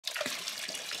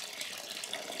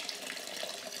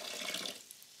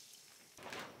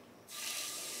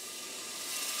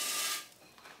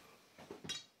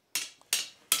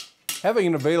Having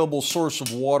an available source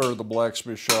of water at the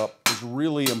blacksmith shop is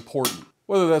really important.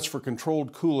 Whether that's for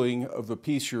controlled cooling of the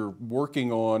piece you're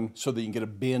working on so that you can get a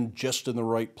bend just in the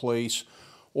right place,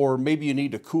 or maybe you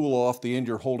need to cool off the end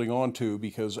you're holding on to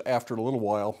because after a little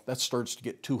while that starts to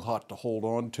get too hot to hold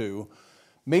on to.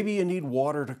 Maybe you need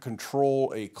water to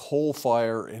control a coal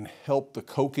fire and help the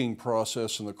coking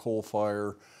process in the coal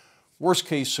fire. Worst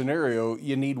case scenario,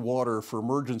 you need water for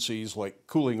emergencies like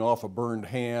cooling off a burned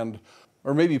hand,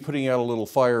 or maybe putting out a little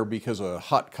fire because a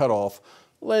hot cutoff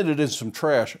landed in some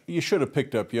trash you should have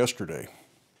picked up yesterday.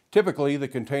 Typically, the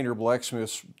container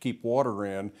blacksmiths keep water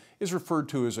in is referred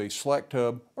to as a slack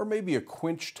tub or maybe a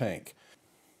quench tank.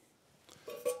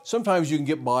 Sometimes you can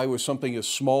get by with something as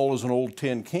small as an old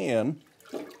tin can,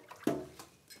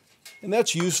 and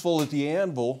that's useful at the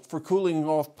anvil for cooling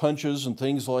off punches and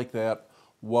things like that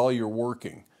while you're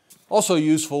working. Also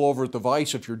useful over at the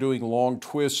vise if you're doing long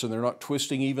twists and they're not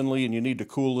twisting evenly and you need to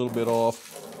cool a little bit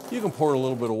off. You can pour a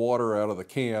little bit of water out of the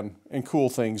can and cool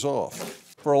things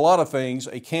off. For a lot of things,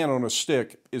 a can on a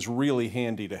stick is really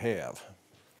handy to have.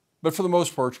 But for the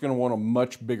most part, you're going to want a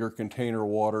much bigger container of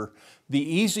water. The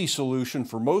easy solution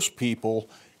for most people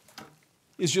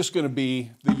is just going to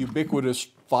be the ubiquitous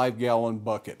 5-gallon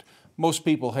bucket. Most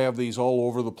people have these all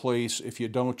over the place. If you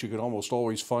don't, you can almost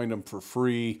always find them for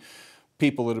free.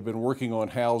 People that have been working on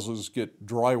houses get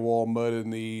drywall mud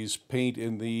in these, paint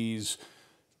in these.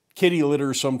 Kitty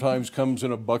litter sometimes comes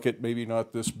in a bucket, maybe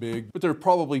not this big, but there are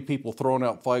probably people throwing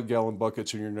out 5-gallon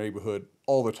buckets in your neighborhood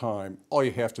all the time. All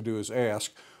you have to do is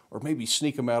ask, or maybe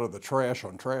sneak them out of the trash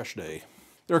on trash day.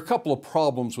 There are a couple of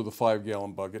problems with a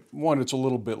 5-gallon bucket. One, it's a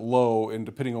little bit low, and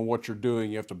depending on what you're doing,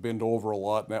 you have to bend over a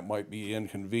lot, and that might be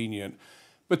inconvenient.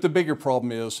 But the bigger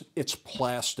problem is it's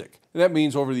plastic. And that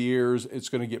means over the years it's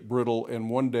going to get brittle, and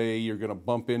one day you're going to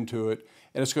bump into it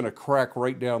and it's going to crack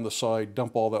right down the side,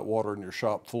 dump all that water in your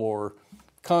shop floor.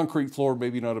 Concrete floor,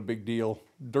 maybe not a big deal.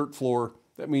 Dirt floor,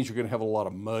 that means you're going to have a lot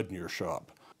of mud in your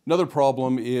shop. Another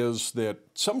problem is that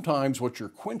sometimes what you're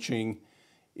quenching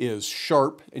is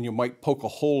sharp and you might poke a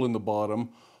hole in the bottom,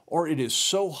 or it is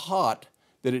so hot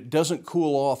that it doesn't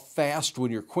cool off fast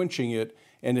when you're quenching it.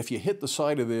 And if you hit the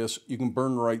side of this, you can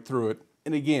burn right through it.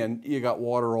 And again, you got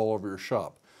water all over your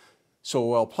shop. So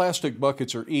while plastic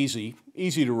buckets are easy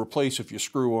to replace if you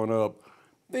screw one up,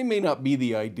 they may not be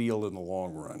the ideal in the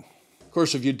long run. Of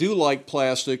course, if you do like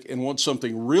plastic and want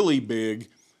something really big,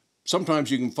 sometimes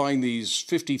you can find these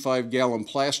 55-gallon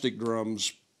plastic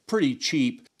drums pretty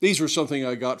cheap. These were something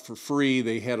I got for free.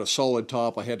 They had a solid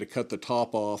top. I had to cut the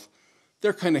top off.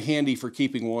 They're kind of handy for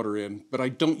keeping water in, but I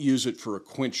don't use it for a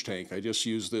quench tank. I just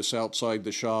use this outside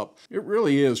the shop. It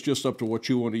really is just up to what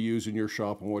you want to use in your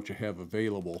shop and what you have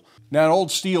available. Now, an old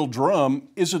steel drum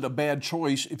isn't a bad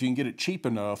choice if you can get it cheap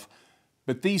enough,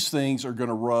 but these things are going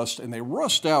to rust, and they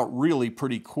rust out really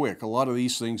pretty quick. A lot of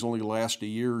these things only last a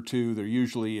year or two. They're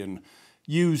usually in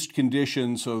used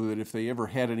condition so that if they ever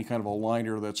had any kind of a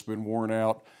liner that's been worn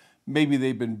out, maybe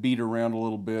they've been beat around a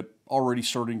little bit, already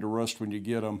starting to rust when you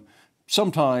get them.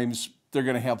 Sometimes they're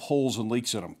going to have holes and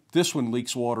leaks in them. This one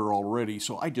leaks water already,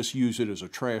 so I just use it as a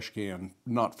trash can,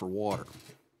 not for water.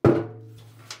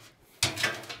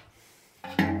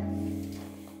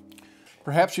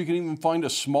 Perhaps you can even find a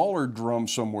smaller drum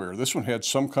somewhere. This one had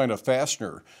some kind of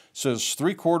fastener. It says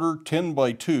 3/4 10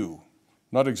 by 2.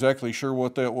 Not exactly sure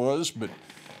what that was, but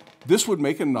this would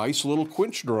make a nice little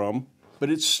quench drum, but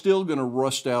it's still going to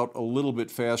rust out a little bit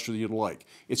faster than you'd like.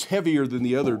 It's heavier than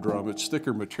the other drum, it's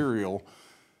thicker material,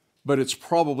 but it's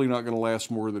probably not going to last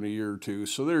more than a year or two.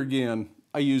 So there again,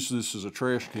 I use this as a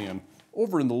trash can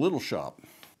over in the little shop.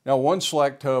 Now, one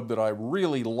slack tub that I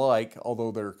really like,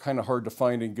 although they're kind of hard to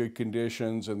find in good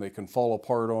conditions and they can fall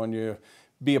apart on you,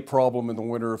 be a problem in the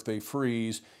winter if they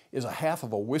freeze, is 1/2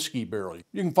 of a whiskey barrel.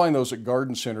 You can find those at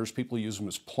garden centers. People use them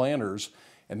as planters.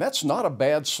 And that's not a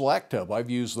bad slack tub. I've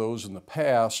used those in the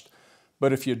past,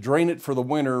 but if you drain it for the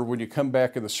winter, when you come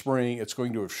back in the spring, it's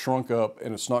going to have shrunk up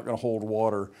and it's not going to hold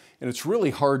water. And it's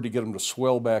really hard to get them to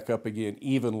swell back up again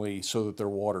evenly so that they're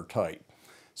watertight.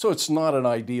 So it's not an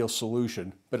ideal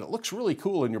solution, but it looks really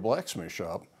cool in your blacksmith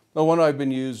shop. The one I've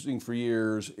been using for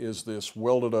years is this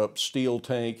welded up steel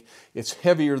tank. It's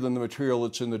heavier than the material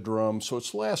that's in the drum, so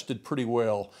it's lasted pretty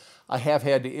well. I have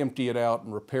had to empty it out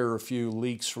and repair a few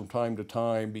leaks from time to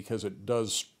time because it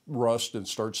does rust and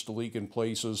starts to leak in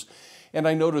places. And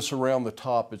I notice around the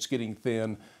top it's getting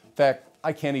thin. In fact,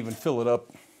 I can't even fill it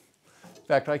up.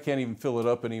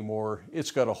 Anymore.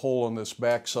 It's got a hole on this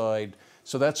backside,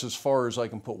 so that's as far as I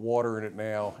can put water in it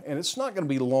now. And it's not going to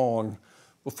be long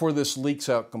before this leaks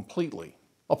out completely.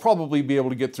 I'll probably be able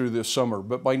to get through this summer,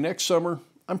 but by next summer,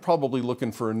 I'm probably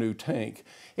looking for a new tank.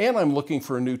 And I'm looking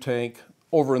for a new tank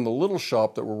over in the little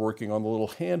shop that we're working on, the little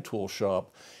hand tool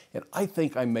shop. And I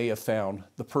think I may have found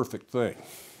the perfect thing.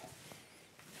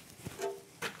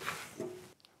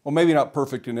 Well, maybe not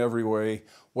perfect in every way.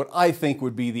 What I think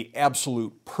would be the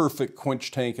absolute perfect quench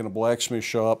tank in a blacksmith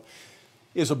shop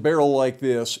is a barrel like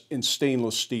this in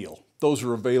stainless steel. Those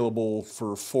are available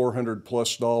for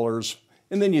 $400+,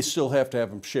 and then you still have to have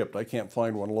them shipped. I can't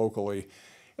find one locally.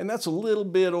 And that's a little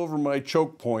bit over my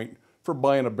choke point for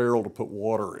buying a barrel to put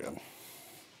water in.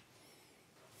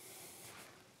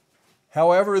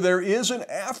 However, there is an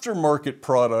aftermarket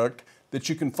product that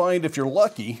you can find if you're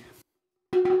lucky.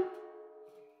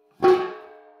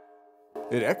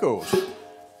 It echoes.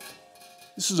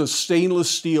 This is a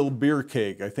stainless steel beer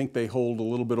keg. I think they hold a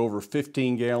little bit over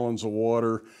 15 gallons of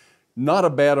water. Not a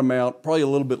bad amount, probably a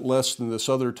little bit less than this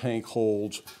other tank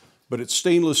holds, but it's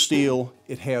stainless steel.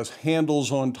 It has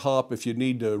handles on top if you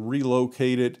need to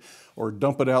relocate it or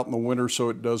dump it out in the winter so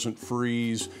it doesn't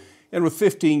freeze. And with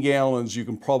 15 gallons, you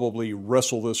can probably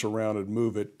wrestle this around and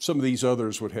move it. Some of these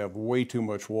others would have way too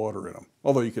much water in them,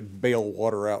 although you could bail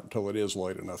water out until it is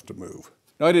light enough to move.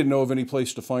 Now, I didn't know of any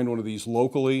place to find one of these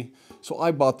locally, so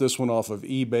I bought this one off of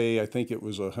eBay. I think it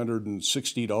was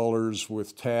 $160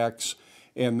 with tax,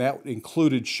 and that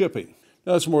included shipping.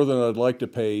 Now, that's more than I'd like to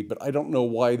pay, but I don't know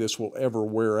why this will ever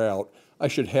wear out. I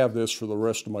should have this for the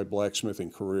rest of my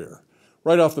blacksmithing career.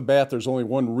 Right off the bat, there's only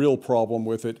one real problem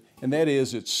with it, and that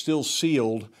is it's still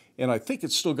sealed, and I think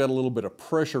it's still got a little bit of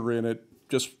pressure in it.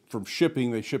 Just from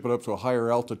shipping, they ship it up to a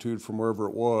higher altitude from wherever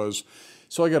it was.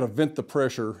 So I got to vent the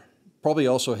pressure. Probably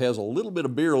also has a little bit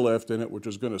of beer left in it, which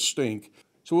is going to stink.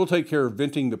 So we'll take care of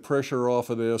venting the pressure off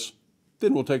of this.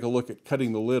 Then we'll take a look at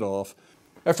cutting the lid off.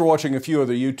 After watching a few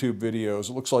other YouTube videos,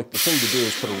 it looks like the thing to do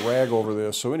is put a rag over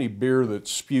this so any beer that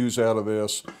spews out of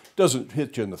this doesn't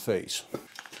hit you in the face.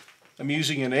 I'm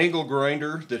using an angle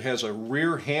grinder that has a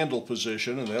rear handle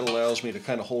position, and that allows me to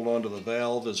kind of hold on to the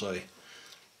valve as I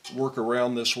work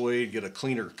around this way to get a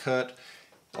cleaner cut.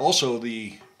 Also,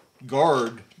 the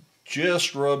guard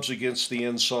just rubs against the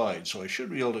inside, so I should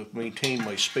be able to maintain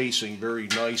my spacing very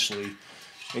nicely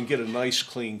and get a nice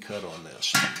clean cut on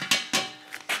this.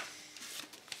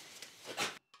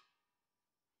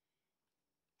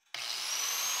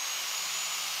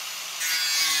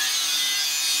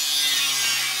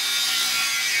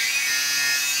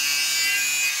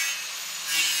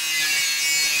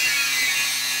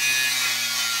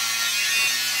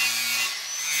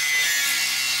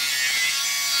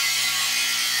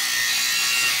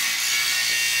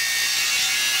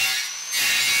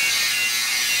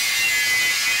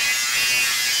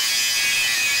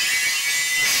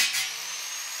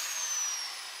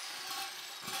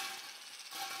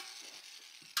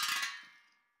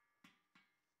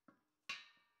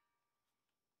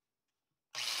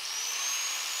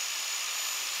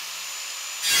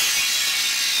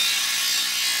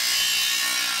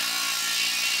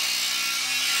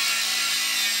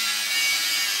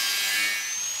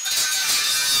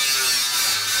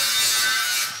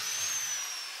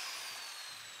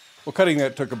 Well, cutting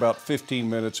that took about 15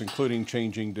 minutes, including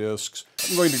changing discs.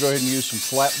 I'm going to go ahead and use some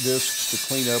flat discs to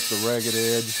clean up the ragged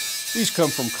edge. These come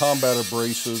from Combat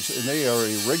Abrasives, and they are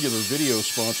a regular video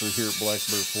sponsor here at Black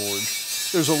Bear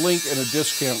Forge. There's a link and a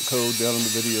discount code down in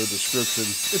the video description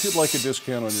if you'd like a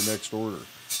discount on your next order.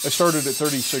 I started at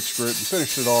 36 grit and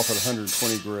finished it off at 120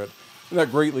 grit, and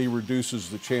that greatly reduces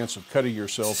the chance of cutting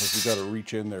yourself if you've got to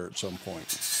reach in there at some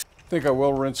point. I think I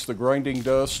will rinse the grinding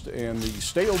dust and the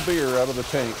stale beer out of the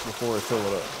tank before I fill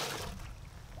it up.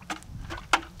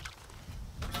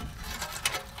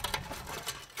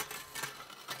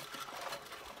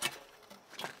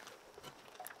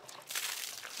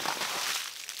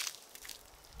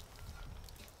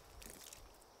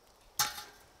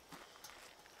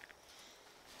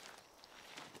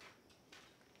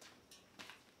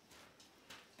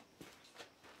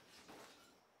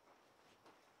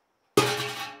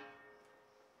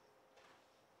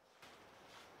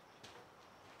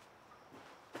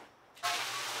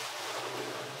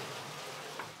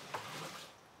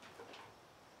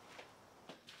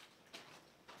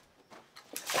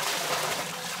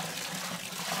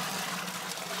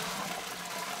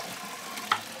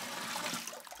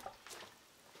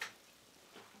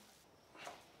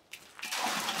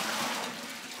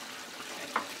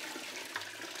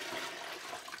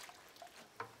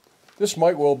 This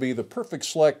might well be the perfect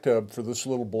slack tub for this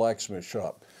little blacksmith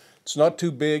shop. It's not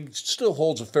too big, still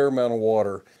holds a fair amount of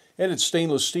water, and it's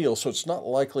stainless steel, so it's not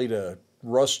likely to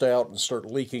rust out and start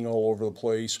leaking all over the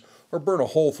place or burn a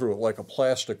hole through it like a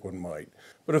plastic one might.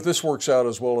 But But if this works out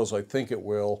as well as I think it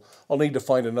will, I'll need to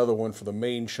find another one for the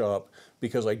main shop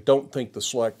because I don't think the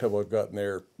slack tub I've got in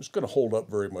there is going to hold up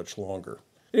very much longer.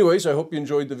 Anyways, I hope you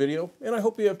enjoyed the video, and I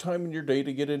hope you have time in your day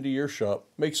to get into your shop,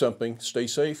 make something, stay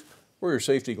safe, wear your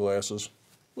safety glasses.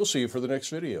 We'll see you for the next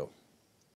video.